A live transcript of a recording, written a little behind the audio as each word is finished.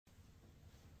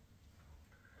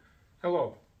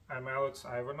Hello, I'm Alex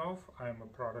Ivanov. I'm a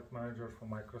product manager for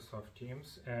Microsoft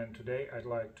Teams, and today I'd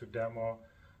like to demo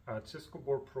Cisco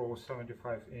Board Pro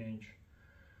 75-inch.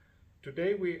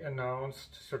 Today we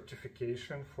announced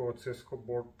certification for Cisco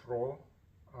Board Pro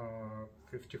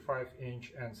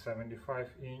 55-inch and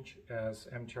 75-inch as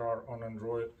MTR on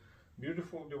Android.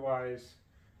 Beautiful device,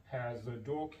 has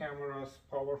dual cameras,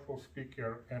 powerful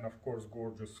speaker, and of course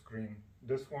gorgeous screen.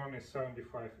 This one is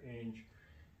 75-inch.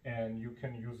 And you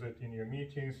can use it in your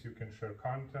meetings, you can share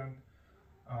content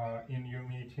in your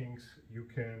meetings, you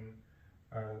can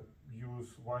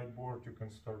use whiteboard, you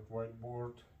can start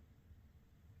whiteboard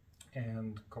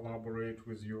and collaborate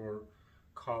with your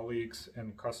colleagues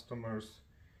and customers.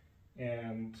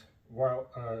 And while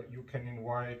you can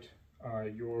invite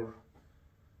your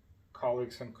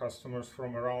colleagues and customers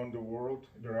from around the world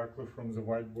directly from the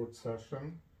whiteboard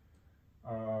session,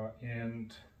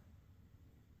 and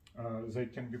they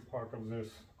can be part of this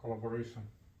collaboration.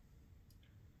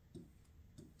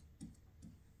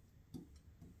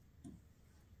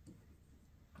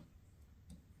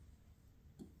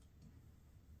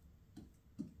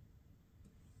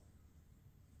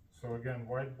 So again,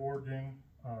 whiteboarding,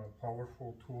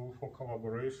 powerful tool for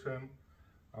collaboration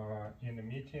in a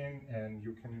meeting, and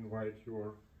you can invite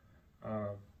your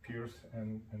peers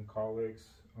and colleagues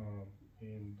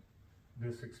in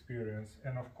this experience.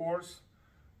 And of course,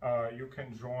 you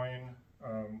can join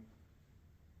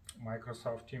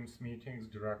Microsoft Teams meetings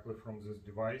directly from this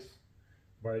device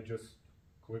by just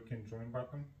clicking join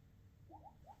button.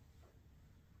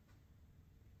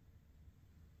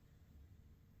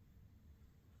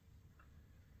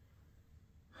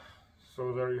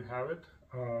 So there you have it,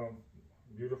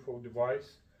 beautiful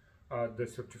device. The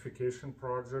certification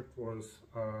project was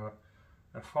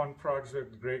a fun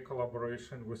project, great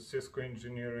collaboration with Cisco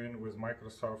engineering, with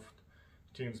Microsoft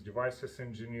Teams devices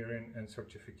engineering and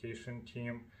certification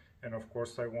team. And of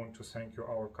course I want to thank you,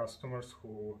 our customers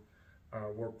who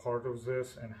were part of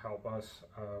this and help us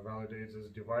validate this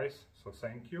device, so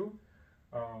thank you.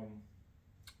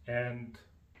 And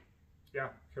yeah,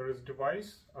 here is the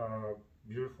device,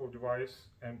 beautiful device,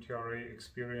 MTRA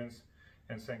experience,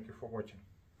 and thank you for watching.